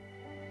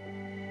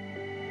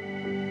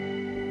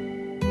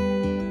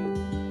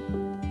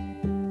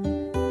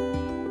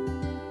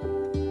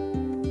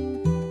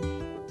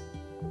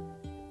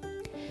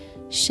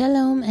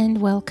Shalom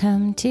and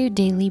welcome to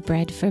Daily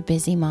Bread for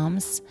Busy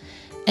Moms,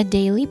 a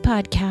daily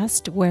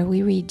podcast where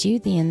we read you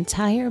the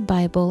entire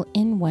Bible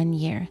in 1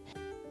 year,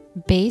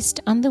 based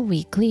on the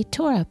weekly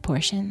Torah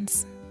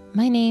portions.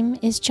 My name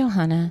is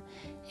Johanna,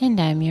 and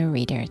I'm your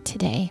reader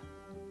today.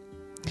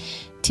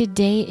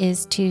 Today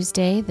is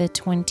Tuesday, the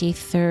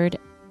 23rd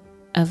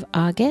of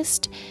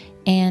August,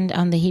 and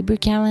on the Hebrew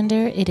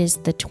calendar, it is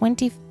the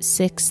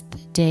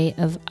 26th day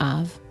of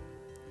Av.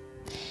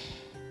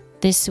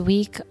 This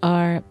week,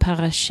 our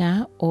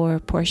parasha, or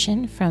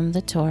portion from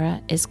the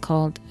Torah, is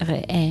called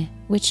Re'eh,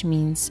 which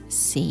means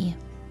see.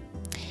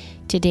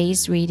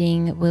 Today's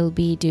reading will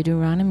be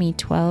Deuteronomy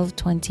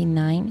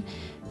 12:29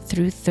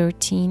 through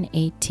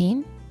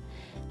 13:18.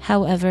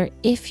 However,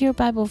 if your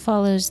Bible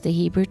follows the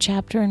Hebrew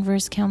chapter and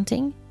verse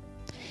counting,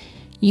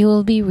 you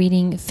will be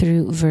reading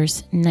through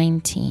verse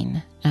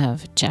 19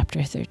 of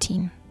chapter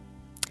 13.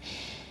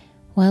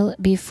 Well,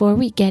 before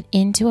we get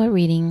into our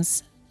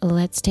readings,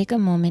 let's take a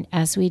moment,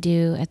 as we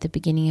do at the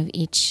beginning of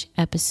each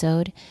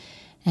episode,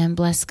 and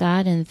bless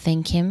God and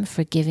thank Him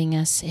for giving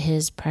us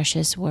His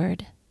precious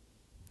word.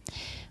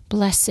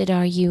 Blessed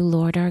are you,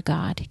 Lord our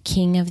God,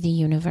 King of the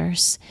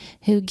universe,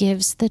 who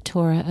gives the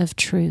Torah of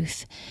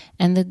truth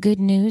and the good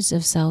news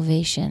of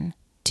salvation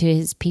to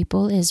His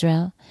people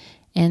Israel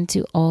and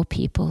to all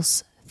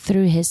peoples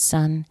through His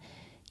Son,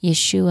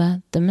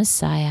 Yeshua the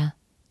Messiah,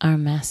 our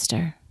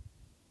Master.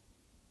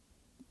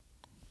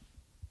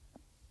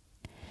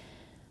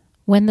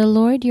 When the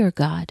Lord your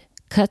God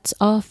cuts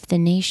off the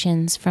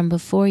nations from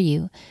before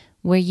you,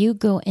 where you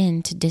go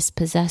in to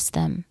dispossess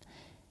them,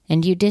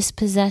 and you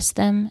dispossess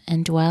them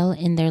and dwell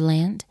in their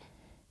land,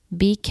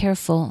 be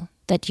careful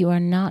that you are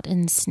not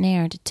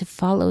ensnared to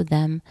follow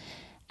them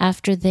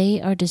after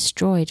they are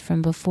destroyed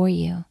from before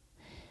you,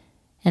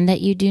 and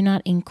that you do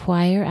not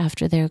inquire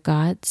after their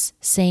gods,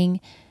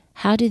 saying,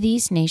 how do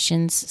these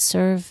nations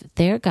serve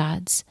their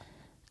gods?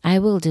 I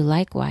will do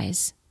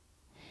likewise.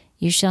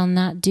 You shall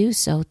not do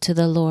so to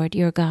the Lord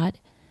your God,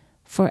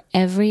 for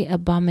every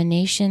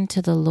abomination to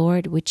the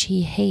Lord which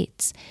He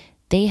hates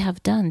they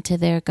have done to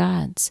their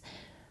gods,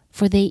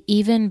 for they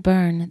even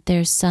burn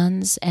their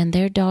sons and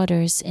their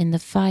daughters in the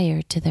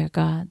fire to their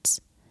gods.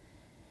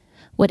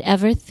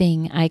 Whatever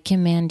thing I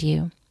command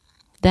you,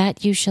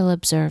 that you shall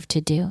observe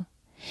to do.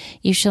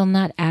 You shall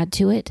not add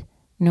to it,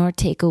 nor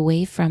take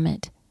away from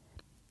it.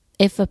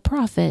 If a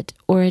prophet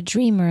or a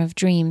dreamer of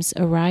dreams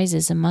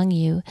arises among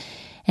you,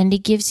 and he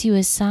gives you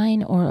a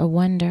sign or a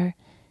wonder,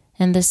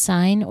 and the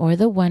sign or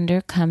the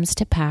wonder comes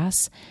to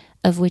pass,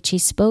 of which he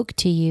spoke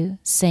to you,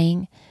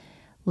 saying,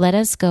 let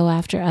us go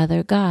after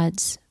other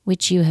gods,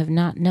 which you have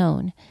not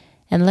known,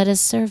 and let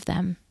us serve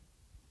them.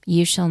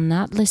 You shall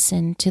not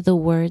listen to the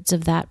words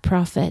of that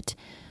prophet,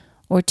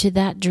 or to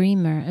that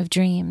dreamer of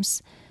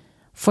dreams,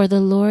 for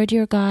the Lord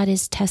your God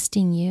is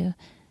testing you,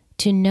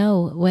 to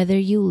know whether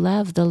you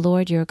love the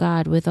Lord your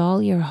God with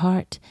all your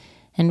heart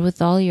and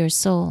with all your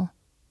soul.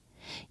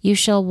 You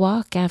shall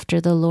walk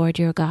after the Lord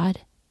your God,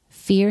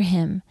 fear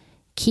Him,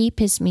 keep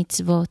His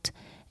mitzvot,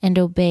 and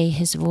obey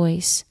His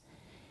voice.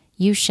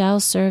 You shall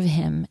serve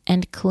Him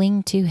and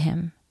cling to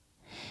Him.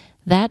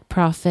 That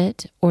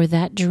prophet or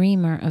that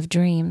dreamer of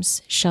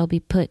dreams shall be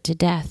put to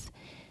death,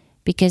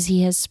 because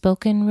he has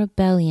spoken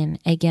rebellion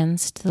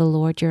against the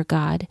Lord your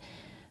God,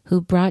 who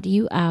brought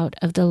you out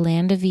of the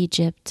land of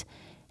Egypt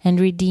and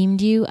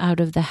redeemed you out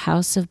of the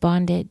house of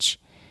bondage,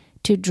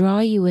 to draw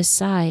you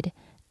aside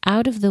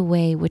out of the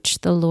way which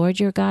the Lord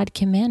your God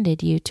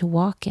commanded you to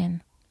walk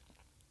in.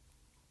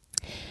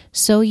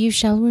 So you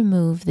shall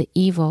remove the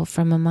evil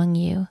from among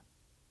you.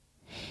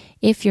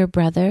 If your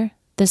brother,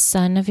 the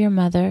son of your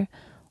mother,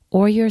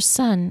 or your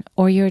son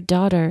or your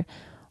daughter,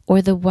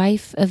 or the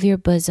wife of your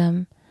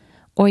bosom,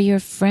 or your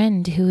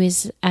friend who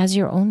is as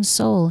your own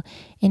soul,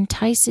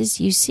 entices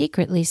you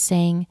secretly,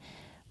 saying,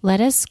 let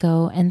us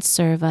go and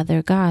serve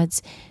other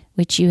gods,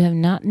 which you have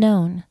not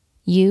known,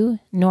 you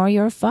nor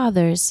your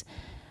fathers,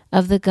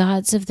 of the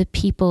gods of the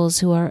peoples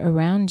who are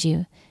around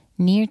you,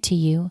 near to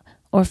you,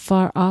 or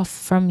far off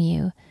from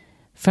you,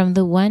 from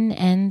the one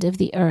end of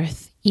the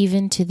earth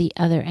even to the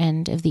other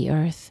end of the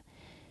earth.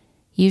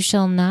 You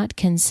shall not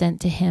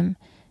consent to him,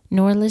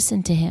 nor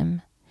listen to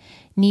him.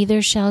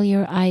 Neither shall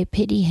your eye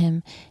pity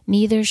him,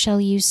 neither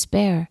shall you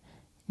spare,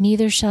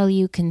 neither shall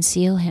you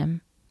conceal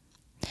him.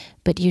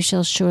 But you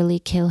shall surely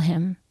kill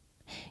him.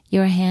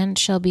 Your hand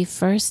shall be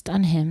first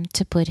on him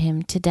to put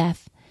him to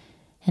death,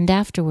 and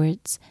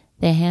afterwards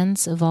the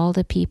hands of all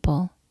the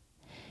people.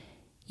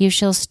 You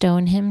shall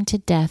stone him to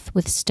death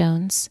with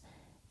stones,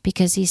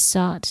 because he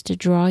sought to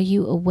draw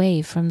you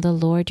away from the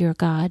Lord your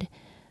God,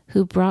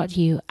 who brought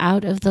you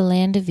out of the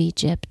land of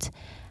Egypt,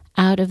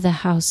 out of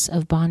the house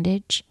of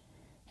bondage.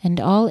 And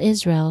all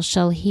Israel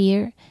shall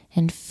hear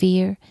and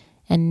fear,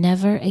 and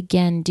never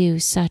again do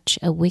such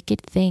a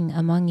wicked thing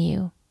among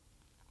you.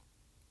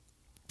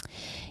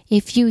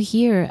 If you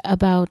hear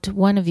about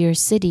one of your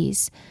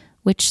cities,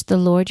 which the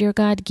Lord your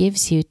God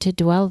gives you to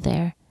dwell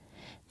there,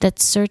 that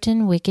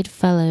certain wicked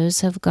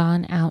fellows have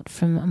gone out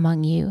from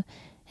among you,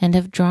 and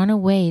have drawn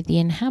away the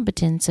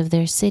inhabitants of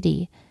their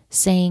city,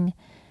 saying,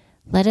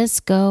 Let us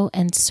go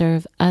and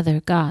serve other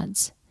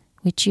gods,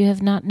 which you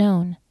have not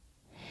known.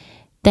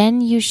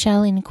 Then you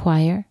shall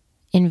inquire,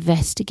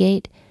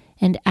 investigate,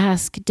 and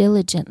ask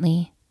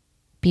diligently.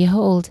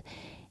 Behold,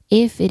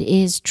 if it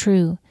is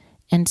true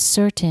and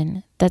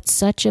certain that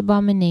such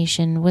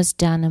abomination was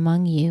done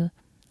among you,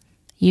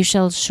 you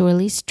shall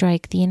surely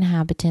strike the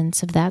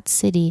inhabitants of that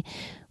city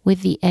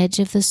with the edge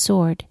of the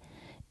sword,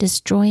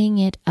 destroying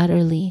it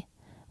utterly,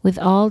 with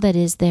all that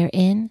is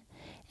therein,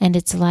 and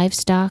its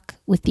livestock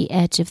with the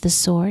edge of the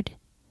sword.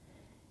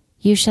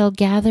 You shall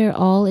gather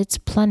all its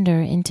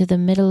plunder into the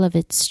middle of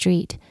its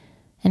street,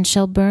 and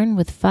shall burn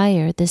with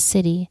fire the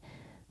city,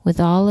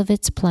 with all of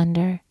its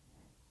plunder,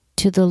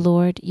 to the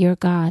Lord your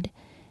God.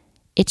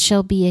 It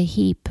shall be a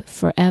heap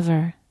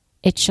forever,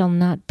 it shall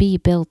not be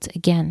built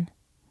again.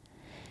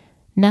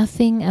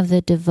 Nothing of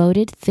the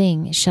devoted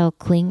thing shall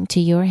cling to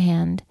your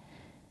hand,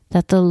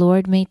 that the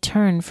Lord may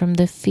turn from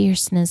the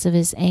fierceness of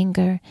his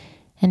anger,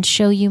 and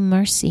show you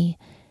mercy,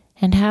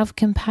 and have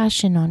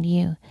compassion on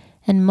you,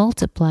 and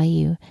multiply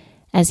you,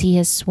 as he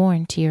has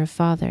sworn to your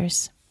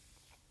fathers.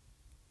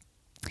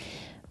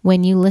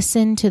 When you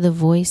listen to the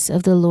voice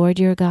of the Lord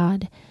your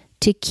God,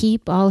 to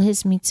keep all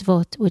his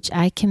mitzvot which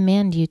I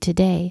command you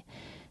today,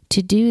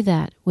 to do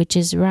that which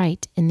is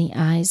right in the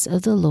eyes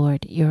of the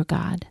Lord your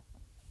God.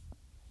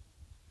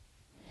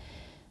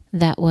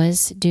 That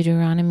was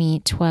Deuteronomy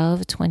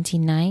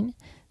 12:29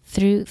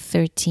 through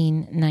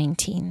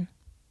 13:19.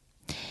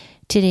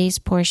 Today's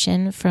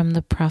portion from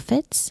the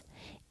prophets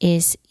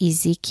is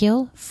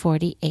Ezekiel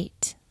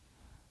 48.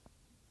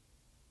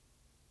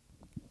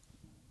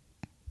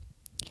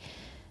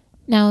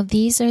 Now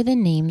these are the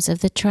names of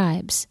the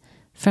tribes,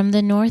 from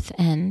the north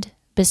end,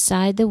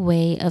 beside the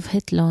way of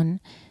Hitlon,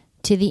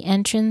 to the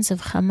entrance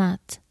of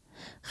Hamat,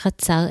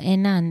 Chatzar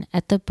Enan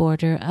at the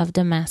border of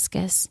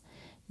Damascus,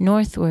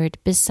 northward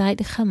beside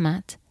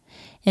Hamat,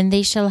 and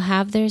they shall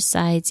have their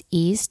sides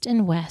east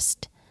and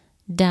west,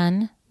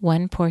 Dan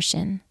one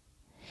portion.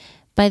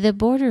 By the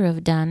border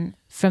of Dan,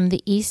 from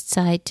the east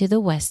side to the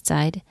west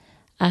side,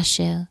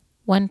 Asher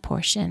one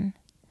portion.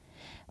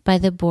 By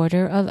the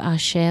border of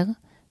Asher,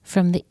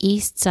 from the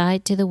east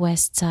side to the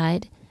west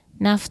side,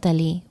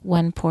 Naphtali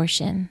one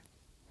portion.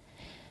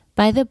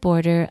 By the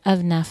border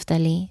of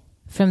Naphtali,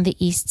 from the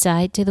east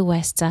side to the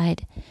west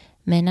side,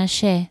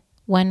 Menashe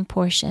one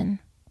portion.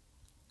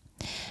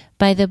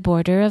 By the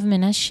border of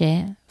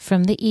Menashe,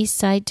 from the east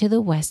side to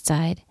the west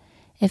side,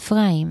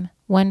 Ephraim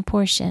one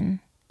portion.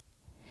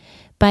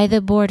 By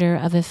the border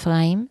of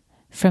Ephraim,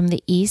 from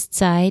the east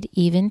side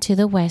even to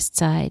the west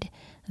side,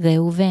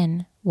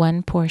 Reuven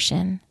one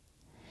portion.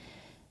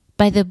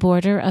 By the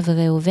border of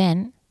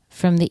Reuven,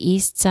 from the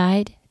east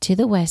side to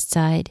the west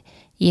side,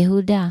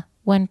 Yehudah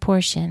one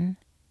portion.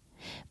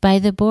 By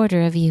the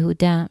border of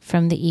Yehudah,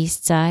 from the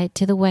east side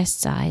to the west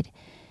side,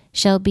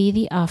 shall be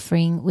the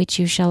offering which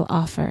you shall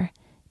offer,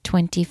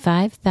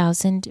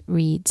 25,000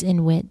 reeds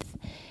in width,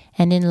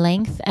 and in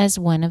length as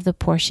one of the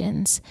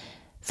portions,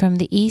 from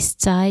the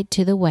east side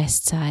to the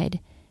west side,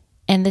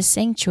 and the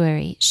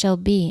sanctuary shall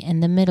be in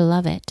the middle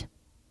of it.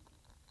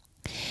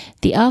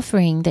 The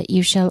offering that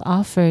you shall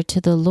offer to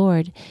the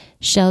Lord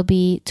shall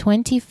be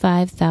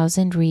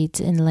 25,000 reeds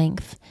in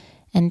length,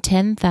 and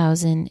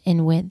 10,000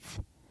 in width.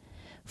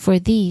 For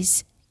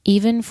these,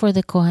 even for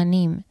the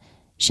Kohanim,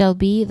 shall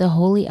be the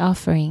holy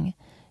offering,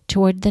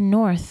 toward the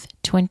north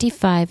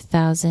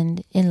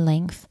 25,000 in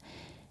length,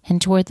 and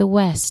toward the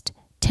west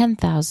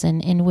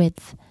 10,000 in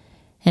width,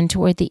 and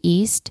toward the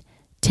east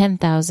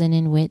 10,000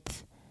 in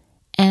width,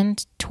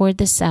 and toward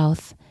the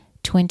south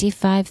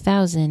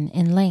 25,000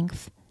 in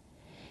length.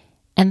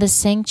 And the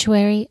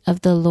sanctuary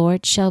of the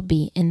Lord shall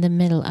be in the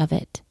middle of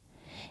it.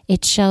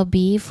 It shall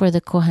be for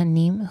the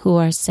Kohanim who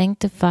are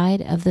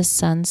sanctified of the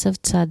sons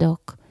of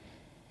Tzadok,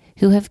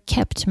 who have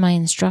kept my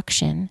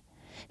instruction,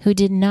 who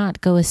did not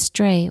go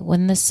astray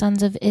when the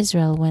sons of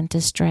Israel went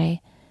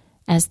astray,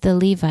 as the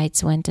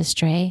Levites went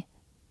astray.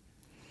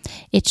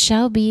 It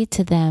shall be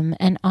to them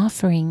an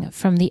offering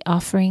from the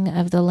offering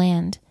of the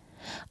land,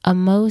 a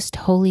most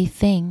holy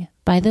thing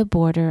by the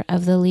border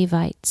of the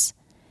Levites.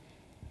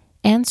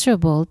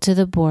 Answerable to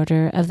the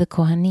border of the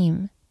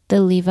Kohanim,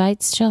 the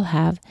Levites shall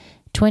have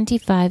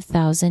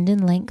 25,000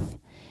 in length,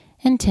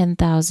 and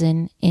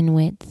 10,000 in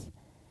width.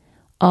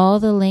 All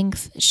the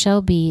length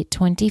shall be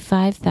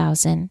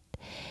 25,000,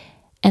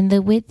 and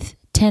the width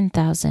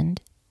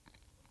 10,000.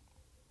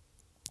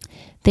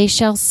 They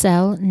shall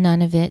sell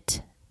none of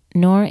it,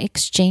 nor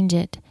exchange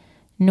it,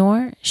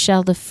 nor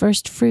shall the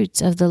first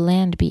fruits of the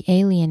land be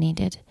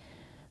alienated,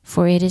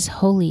 for it is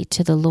holy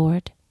to the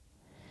Lord.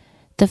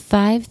 The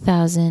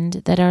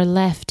 5,000 that are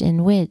left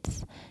in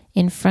width,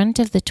 in front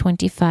of the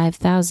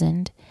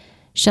 25,000,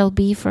 shall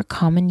be for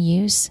common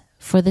use,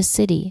 for the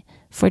city,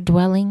 for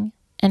dwelling,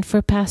 and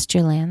for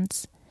pasture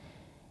lands.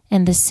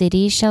 And the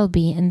city shall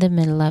be in the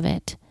middle of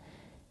it.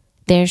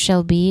 There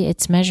shall be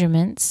its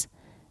measurements: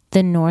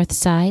 the north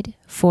side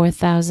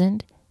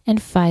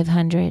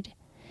 4,500,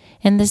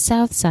 and the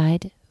south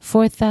side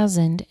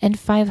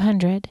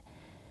 4,500,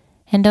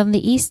 and on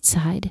the east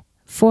side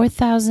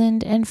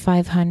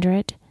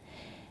 4,500,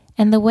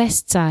 and the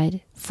west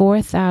side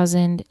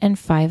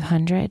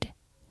 4,500.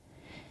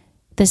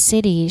 The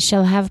city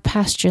shall have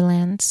pasture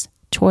lands,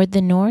 toward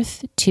the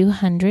north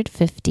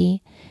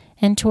 250,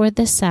 and toward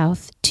the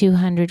south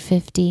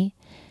 250,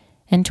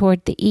 and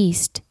toward the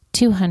east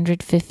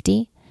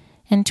 250,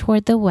 and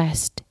toward the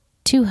west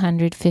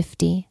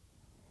 250.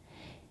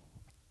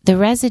 The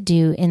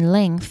residue in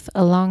length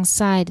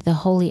alongside the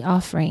holy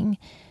offering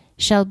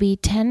shall be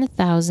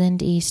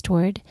 10,000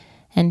 eastward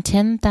and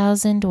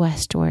 10,000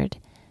 westward,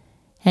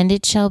 and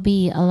it shall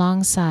be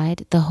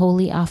alongside the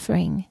holy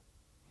offering.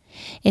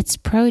 Its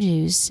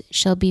produce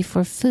shall be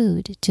for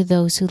food to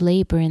those who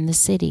labor in the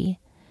city.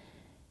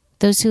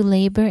 Those who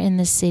labor in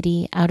the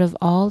city out of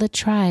all the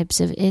tribes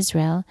of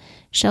Israel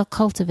shall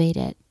cultivate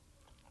it.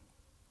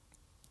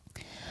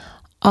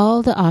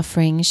 All the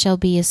offering shall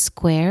be a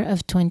square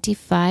of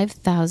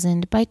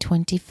 25,000 by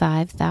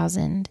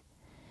 25,000.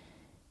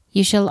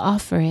 You shall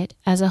offer it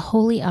as a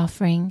holy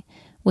offering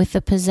with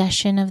the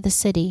possession of the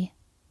city,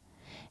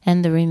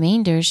 and the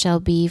remainder shall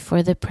be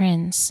for the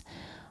prince,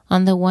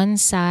 on the one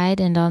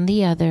side and on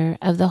the other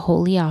of the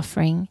holy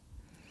offering,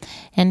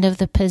 and of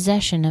the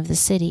possession of the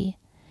city,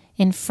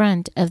 in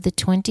front of the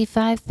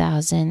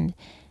 25,000,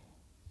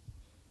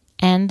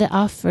 and the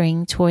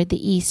offering toward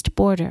the east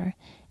border,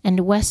 and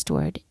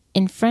westward,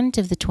 in front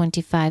of the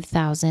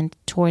 25,000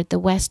 toward the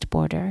west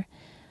border,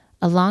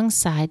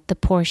 alongside the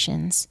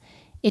portions.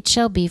 It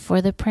shall be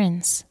for the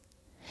prince.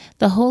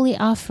 The holy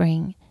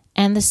offering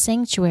and the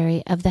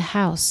sanctuary of the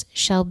house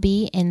shall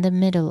be in the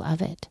middle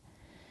of it.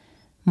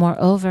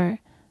 Moreover,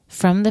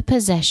 from the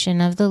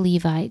possession of the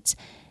Levites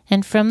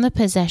and from the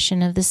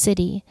possession of the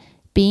city,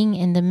 being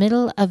in the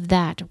middle of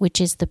that which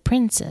is the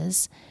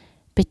prince's,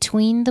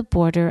 between the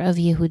border of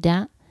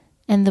Yehudah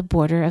and the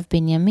border of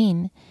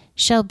Benjamin,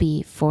 shall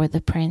be for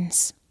the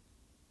prince.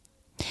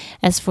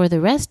 As for the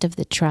rest of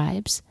the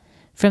tribes,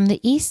 from the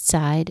east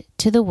side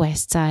to the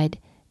west side,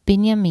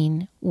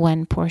 Benjamin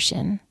one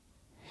portion.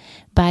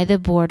 By the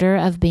border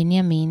of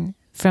Benjamin,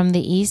 from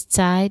the east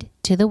side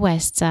to the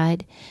west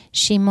side,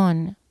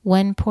 Shimon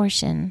one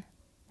portion.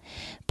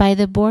 By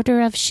the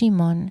border of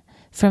Shimon,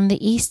 from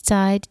the east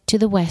side to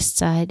the west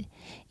side,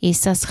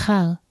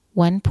 Issachar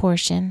one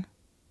portion.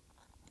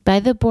 By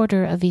the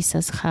border of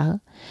Issachar,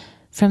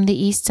 from the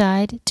east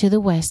side to the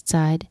west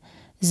side,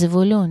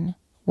 Zvulun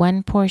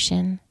one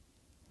portion.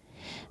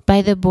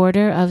 By the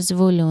border of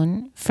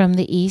Zvulun, from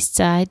the east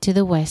side to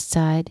the west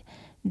side,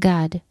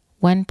 Gad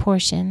one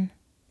portion.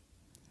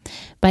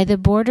 By the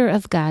border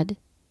of Gad,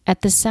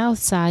 at the south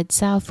side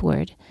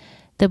southward,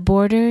 the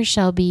border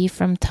shall be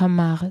from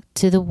Tamar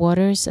to the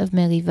waters of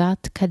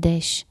Merivat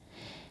Kadesh,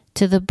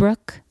 to the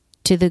brook,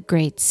 to the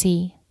great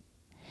sea.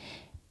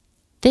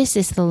 This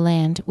is the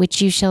land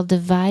which you shall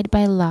divide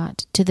by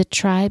lot to the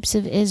tribes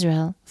of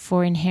Israel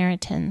for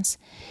inheritance,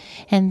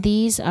 and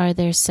these are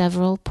their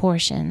several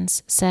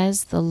portions,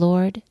 says the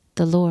Lord,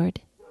 the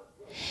Lord.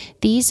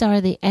 These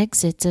are the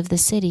exits of the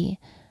city.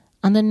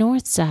 On the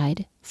north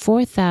side,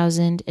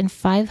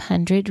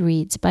 4,500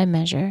 reeds by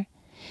measure,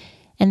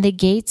 and the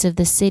gates of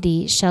the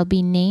city shall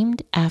be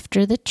named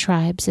after the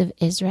tribes of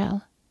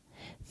Israel.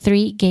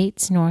 3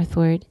 gates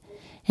northward,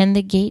 and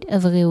the gate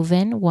of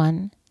Reuven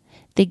 1,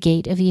 the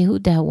gate of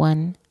Yehudah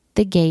 1,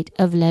 the gate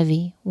of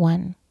Levi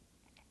 1.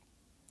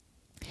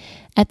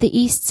 At the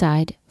east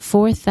side,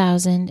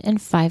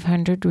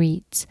 4,500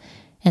 reeds,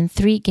 and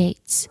 3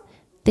 gates,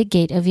 the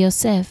gate of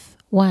Yosef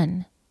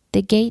 1,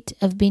 the gate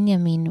of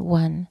Benjamin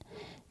 1,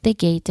 the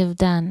gate of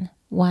Dan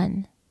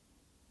 1.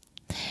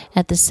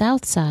 At the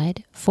south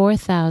side,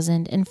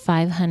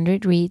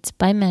 4,500 reeds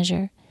by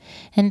measure,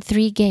 and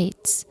 3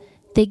 gates,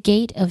 the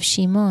gate of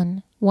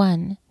Shimon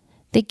 1,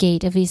 the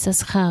gate of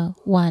Issachar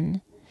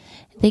 1,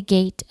 the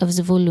gate of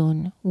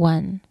Zvulun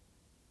 1.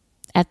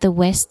 At the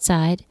west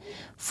side,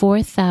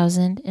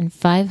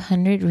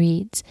 4,500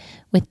 reeds,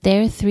 with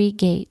their 3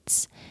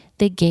 gates,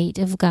 the gate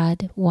of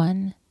Gad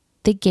 1,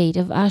 the gate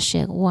of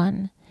Asher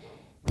 1,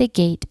 the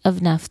gate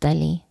of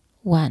Naphtali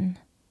 1.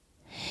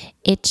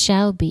 It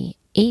shall be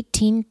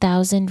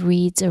 18,000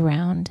 reeds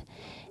around,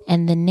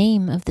 and the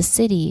name of the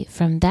city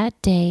from that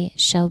day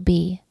shall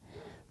be,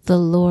 The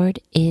Lord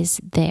is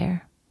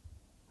there.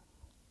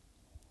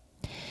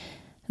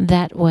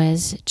 That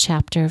was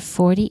chapter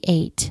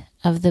 48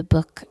 of the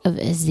book of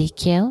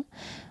Ezekiel,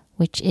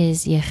 which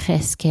is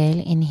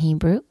Yecheskel in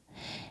Hebrew,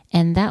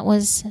 and that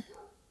was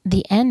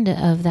the end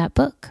of that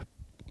book.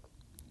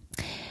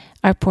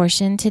 Our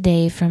portion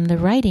today from the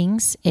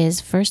writings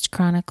is 1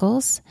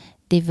 Chronicles,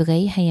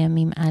 Divrei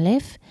Hayamim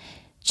Aleph,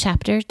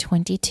 chapter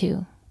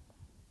 22.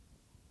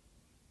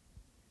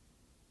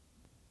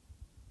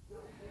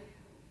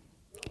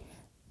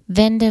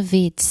 Then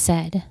David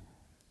said,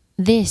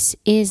 This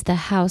is the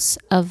house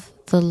of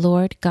the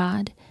Lord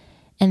God,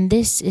 and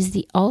this is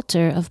the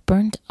altar of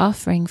burnt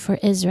offering for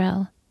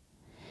Israel.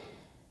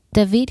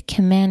 David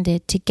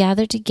commanded to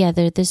gather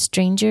together the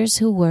strangers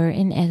who were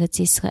in Eretz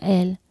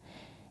Israel,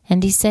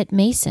 and he set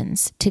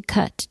masons to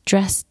cut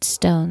dressed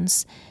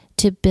stones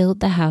to build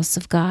the house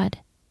of God.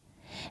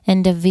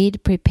 And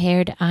David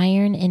prepared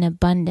iron in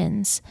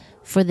abundance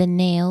for the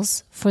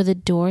nails, for the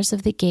doors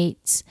of the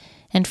gates,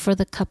 and for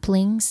the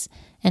couplings,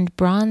 and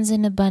bronze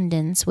in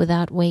abundance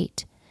without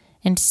weight,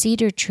 and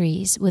cedar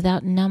trees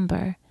without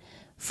number.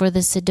 For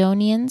the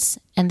Sidonians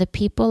and the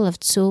people of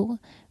Tzul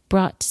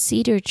brought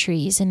cedar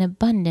trees in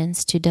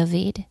abundance to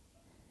David.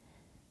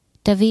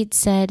 David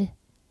said,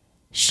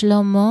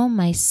 Shlomo,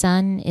 my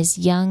son, is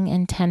young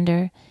and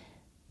tender,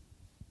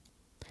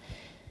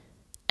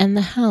 and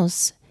the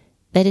house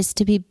that is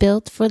to be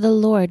built for the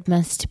Lord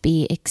must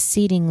be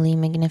exceedingly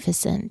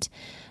magnificent,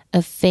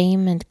 of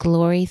fame and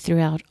glory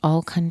throughout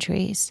all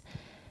countries.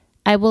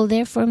 I will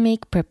therefore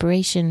make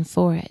preparation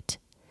for it.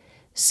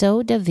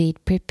 So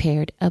David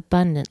prepared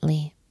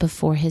abundantly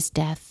before his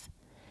death.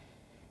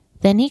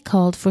 Then he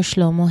called for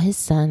Shlomo his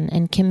son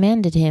and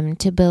commanded him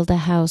to build a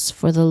house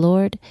for the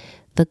Lord,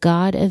 the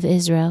God of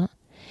Israel.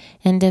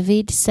 And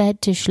David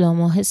said to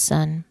Shlomo his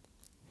son,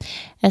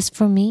 As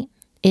for me,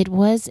 it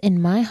was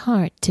in my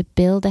heart to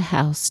build a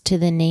house to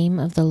the name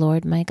of the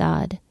Lord my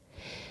God.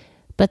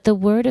 But the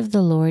word of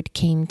the Lord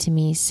came to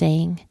me,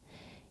 saying,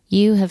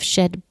 You have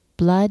shed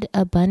blood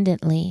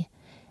abundantly,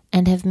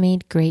 and have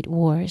made great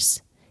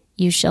wars.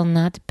 You shall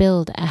not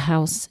build a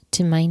house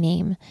to my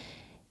name,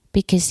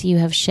 because you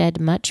have shed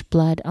much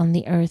blood on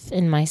the earth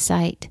in my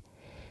sight.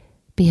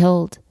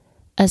 Behold,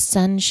 a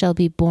son shall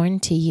be born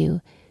to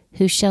you,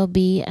 who shall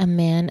be a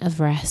man of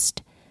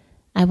rest.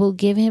 I will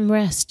give him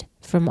rest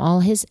from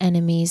all his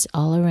enemies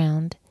all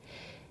around,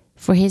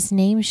 for his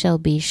name shall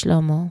be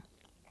Shlomo.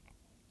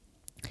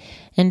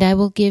 And I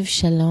will give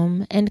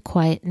shalom and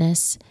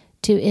quietness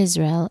to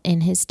Israel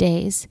in his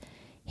days.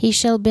 He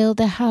shall build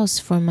a house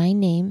for my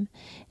name,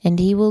 and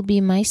he will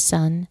be my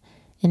son,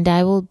 and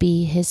I will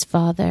be his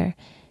father,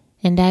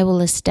 and I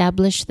will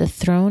establish the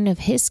throne of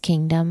his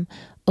kingdom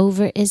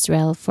over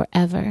Israel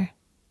forever.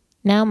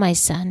 Now, my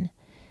son,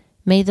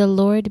 may the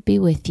Lord be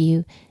with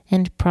you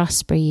and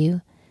prosper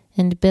you,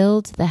 and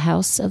build the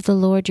house of the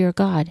Lord your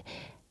God,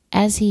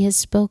 as he has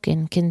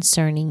spoken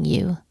concerning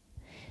you.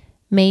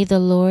 May the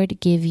Lord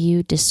give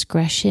you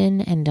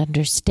discretion and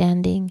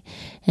understanding,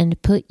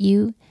 and put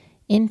you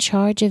in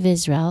charge of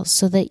Israel,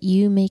 so that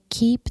you may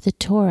keep the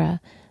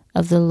Torah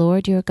of the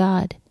Lord your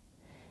God.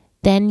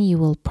 Then you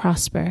will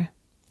prosper,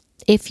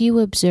 if you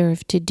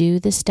observe to do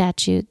the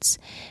statutes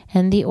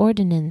and the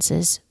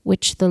ordinances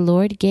which the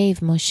Lord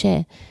gave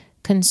Moshe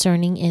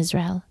concerning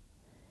Israel.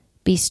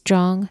 Be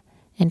strong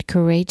and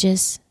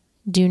courageous,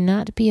 do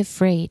not be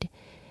afraid,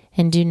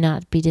 and do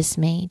not be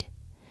dismayed.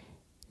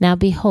 Now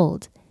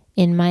behold,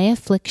 in my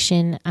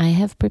affliction I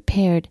have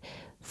prepared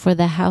for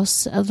the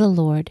house of the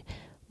Lord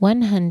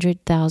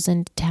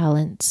 100,000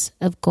 talents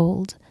of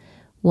gold,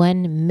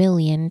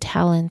 1,000,000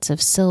 talents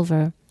of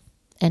silver,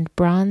 and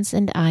bronze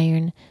and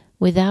iron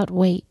without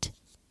weight,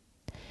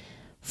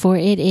 for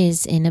it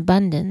is in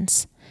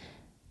abundance.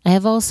 I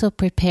have also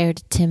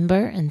prepared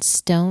timber and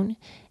stone,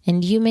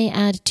 and you may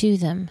add to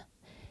them.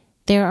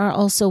 There are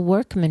also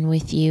workmen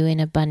with you in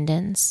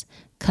abundance,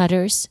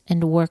 cutters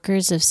and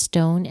workers of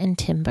stone and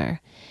timber,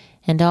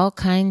 and all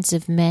kinds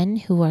of men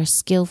who are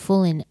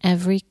skillful in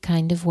every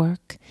kind of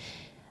work.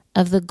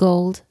 Of the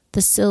gold,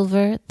 the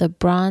silver, the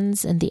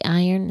bronze, and the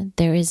iron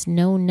there is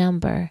no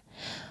number.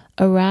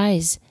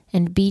 Arise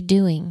and be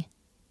doing,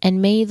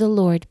 and may the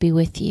Lord be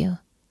with you.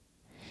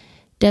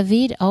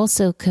 David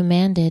also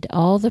commanded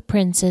all the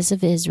princes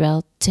of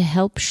Israel to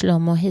help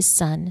Shlomo his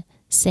son,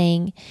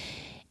 saying,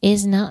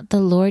 Is not the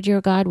Lord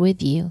your God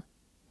with you?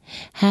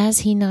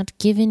 Has he not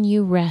given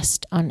you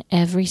rest on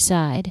every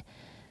side?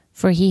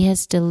 For he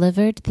has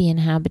delivered the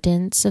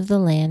inhabitants of the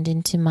land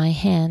into my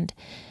hand,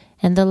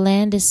 and the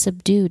land is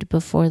subdued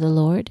before the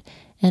Lord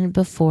and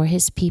before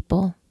his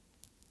people.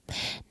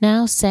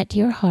 Now set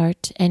your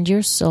heart and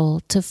your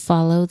soul to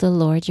follow the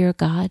Lord your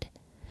God.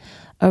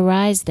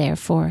 Arise,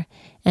 therefore,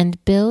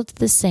 and build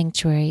the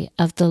sanctuary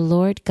of the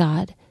Lord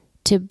God,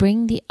 to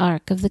bring the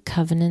ark of the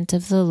covenant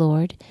of the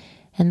Lord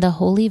and the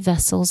holy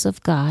vessels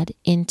of God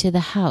into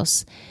the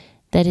house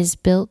that is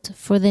built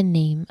for the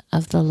name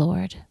of the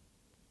Lord.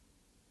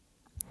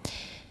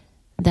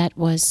 That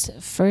was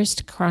 1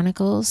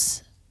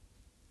 Chronicles,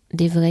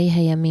 Divrei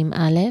Hayamim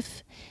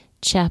Aleph,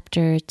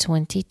 chapter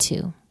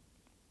 22.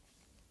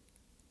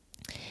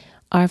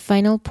 Our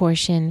final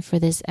portion for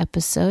this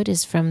episode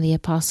is from the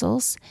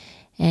Apostles,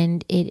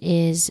 and it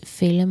is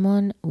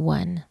Philemon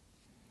 1,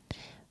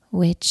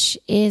 which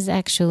is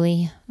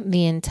actually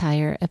the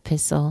entire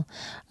epistle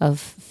of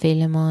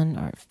Philemon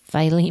or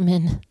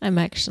Philemon. I'm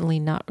actually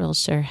not real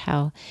sure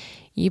how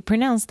you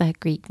pronounce that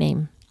Greek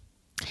name.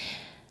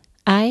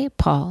 I,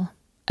 Paul,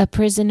 a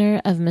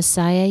prisoner of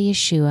Messiah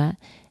Yeshua,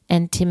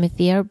 and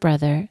Timothy our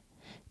brother,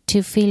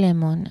 to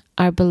Philemon,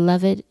 our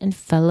beloved and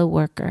fellow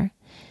worker,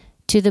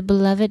 to the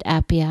beloved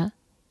Appia,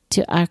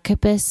 to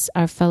Archippus,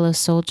 our fellow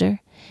soldier,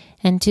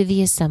 and to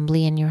the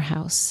assembly in your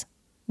house.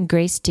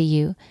 Grace to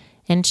you,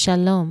 and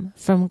shalom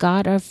from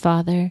God our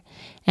Father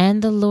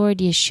and the Lord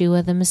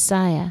Yeshua the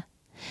Messiah.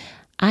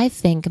 I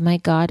thank my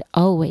God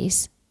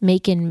always,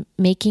 making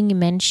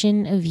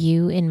mention of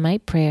you in my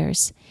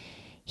prayers,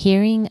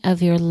 hearing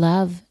of your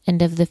love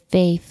and of the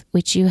faith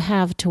which you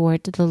have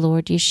toward the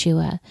Lord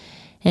Yeshua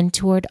and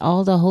toward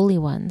all the holy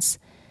ones,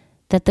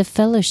 that the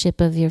fellowship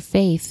of your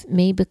faith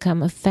may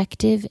become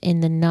effective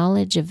in the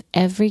knowledge of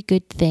every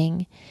good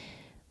thing,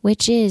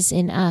 which is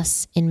in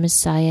us in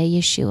Messiah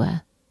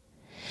Yeshua.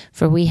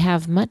 For we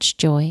have much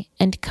joy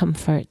and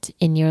comfort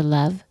in your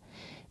love,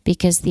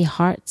 because the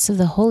hearts of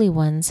the holy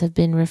ones have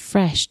been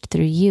refreshed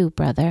through you,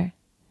 brother.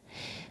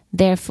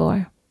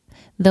 Therefore,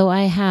 though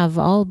I have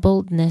all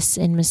boldness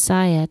in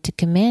Messiah to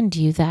command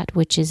you that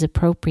which is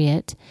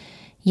appropriate,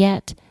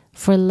 yet,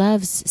 for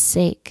love's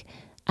sake,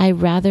 I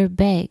rather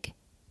beg,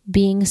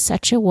 being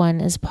such a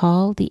one as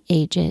Paul the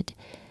aged,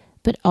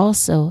 but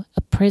also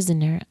a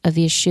prisoner of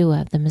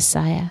Yeshua the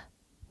Messiah.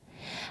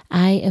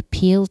 I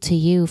appeal to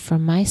you for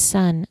my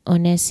son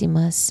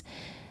Onesimus,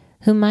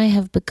 whom I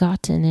have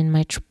begotten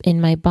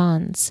in my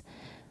bonds,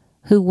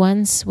 who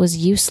once was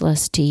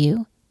useless to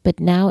you, but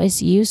now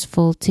is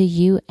useful to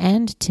you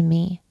and to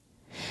me.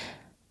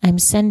 I'm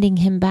sending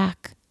him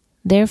back.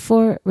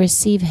 Therefore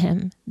receive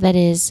him, that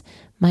is,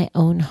 my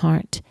own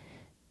heart,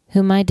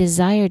 whom I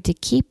desire to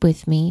keep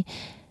with me,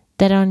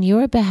 that on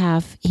your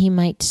behalf he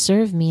might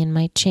serve me in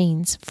my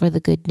chains for the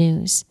good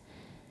news.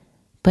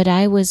 But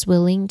I was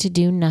willing to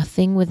do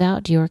nothing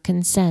without your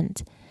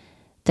consent,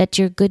 that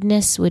your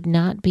goodness would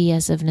not be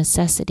as of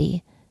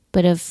necessity,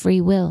 but of free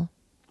will.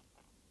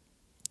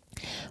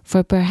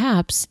 For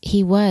perhaps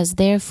he was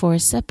therefore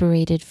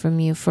separated from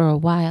you for a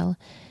while,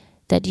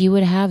 that you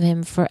would have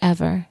him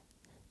forever,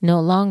 no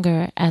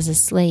longer as a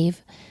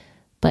slave,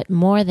 but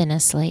more than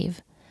a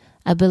slave,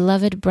 a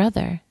beloved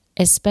brother,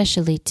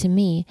 especially to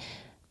me,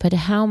 but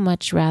how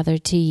much rather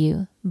to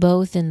you,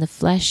 both in the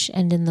flesh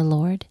and in the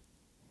Lord.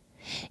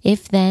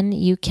 If then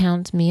you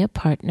count me a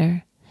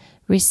partner,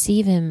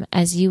 receive him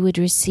as you would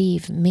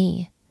receive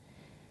me.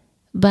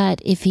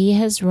 But if he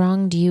has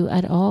wronged you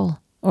at all,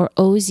 or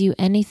owes you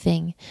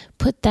anything,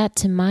 put that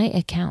to my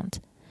account.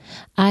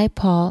 I,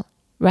 Paul,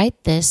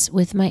 write this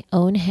with my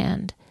own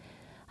hand.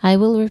 I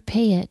will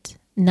repay it,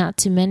 not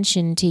to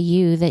mention to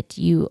you that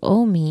you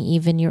owe me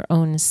even your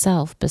own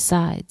self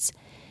besides.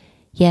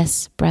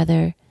 Yes,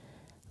 brother,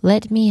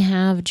 let me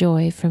have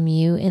joy from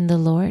you in the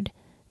Lord.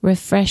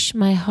 Refresh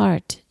my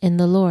heart in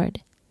the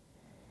Lord.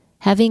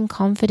 Having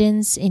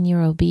confidence in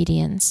your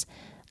obedience,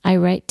 I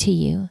write to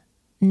you,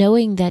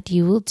 knowing that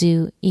you will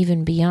do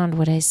even beyond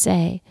what I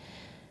say.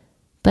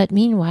 But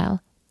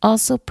meanwhile,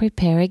 also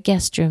prepare a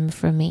guest room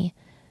for me,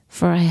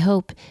 for I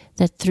hope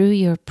that through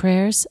your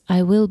prayers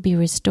I will be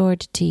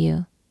restored to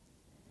you.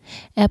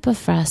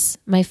 Epaphras,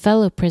 my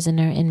fellow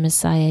prisoner in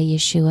Messiah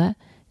Yeshua,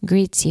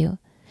 greets you,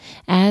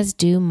 as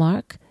do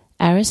Mark,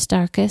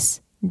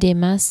 Aristarchus,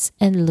 Demas,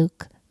 and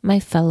Luke, my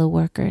fellow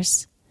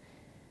workers.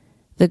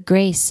 The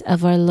grace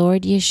of our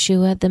Lord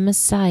Yeshua the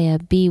Messiah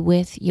be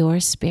with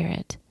your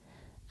spirit.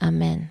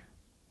 Amen.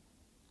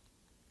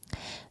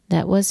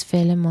 That was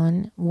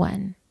Philemon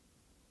 1.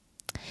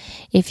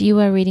 If you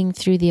are reading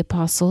through the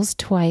Apostles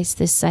twice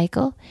this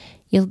cycle,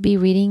 you'll be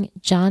reading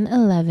John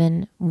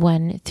 11,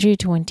 1 through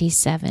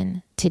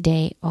 27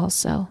 today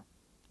also.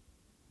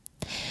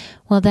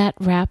 Well, that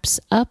wraps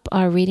up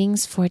our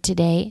readings for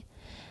today.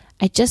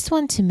 I just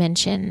want to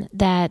mention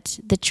that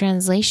the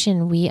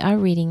translation we are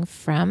reading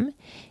from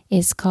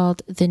is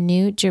called the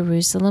New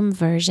Jerusalem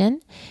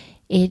Version.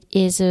 It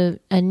is a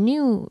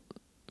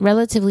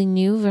relatively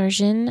new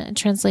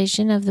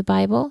translation of the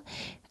Bible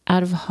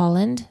out of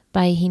Holland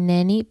by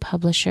Hineni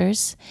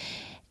Publishers.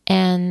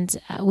 And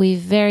we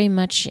very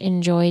much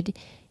enjoyed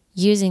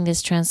using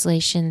this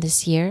translation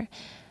this year.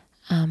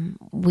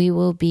 We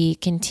will be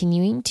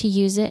continuing to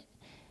use it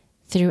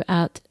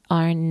throughout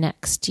our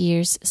next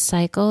year's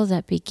cycle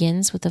that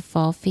begins with the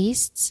fall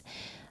feasts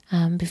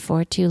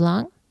before too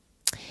long.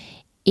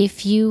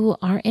 If you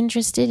are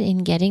interested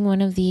in getting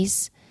one of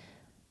these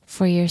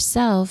for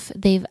yourself,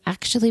 they've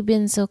actually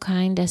been so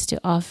kind as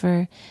to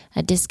offer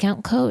a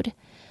discount code.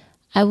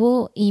 I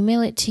will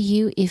email it to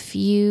you if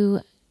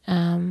you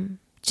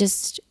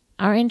just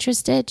are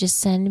interested. Just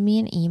send me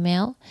an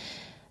email.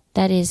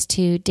 That is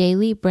to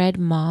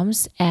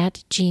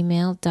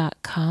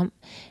dailybreadmoms@gmail.com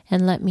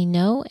and let me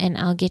know, and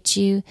I'll get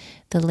you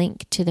the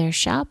link to their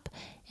shop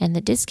and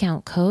the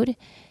discount code.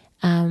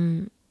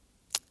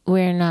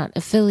 We're not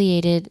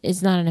affiliated.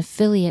 It's not an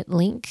affiliate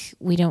link.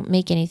 We don't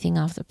make anything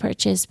off the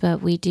purchase,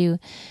 but we do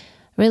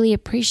really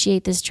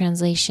appreciate this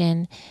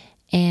translation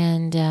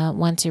and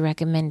want to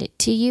recommend it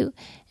to you,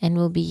 and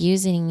we'll be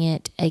using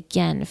it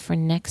again for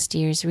next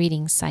year's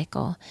reading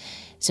cycle.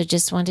 So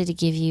just wanted to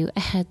give you a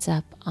heads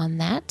up on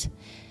that.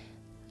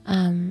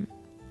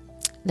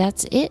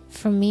 That's it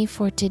from me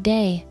for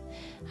today.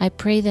 I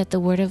pray that the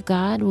Word of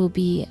God will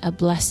be a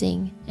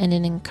blessing and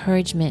an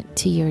encouragement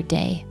to your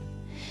day.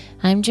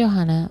 I'm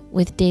Johanna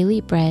with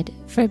Daily Bread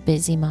for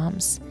Busy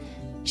Moms.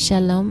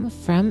 Shalom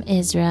from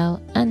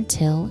Israel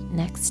until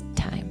next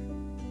time.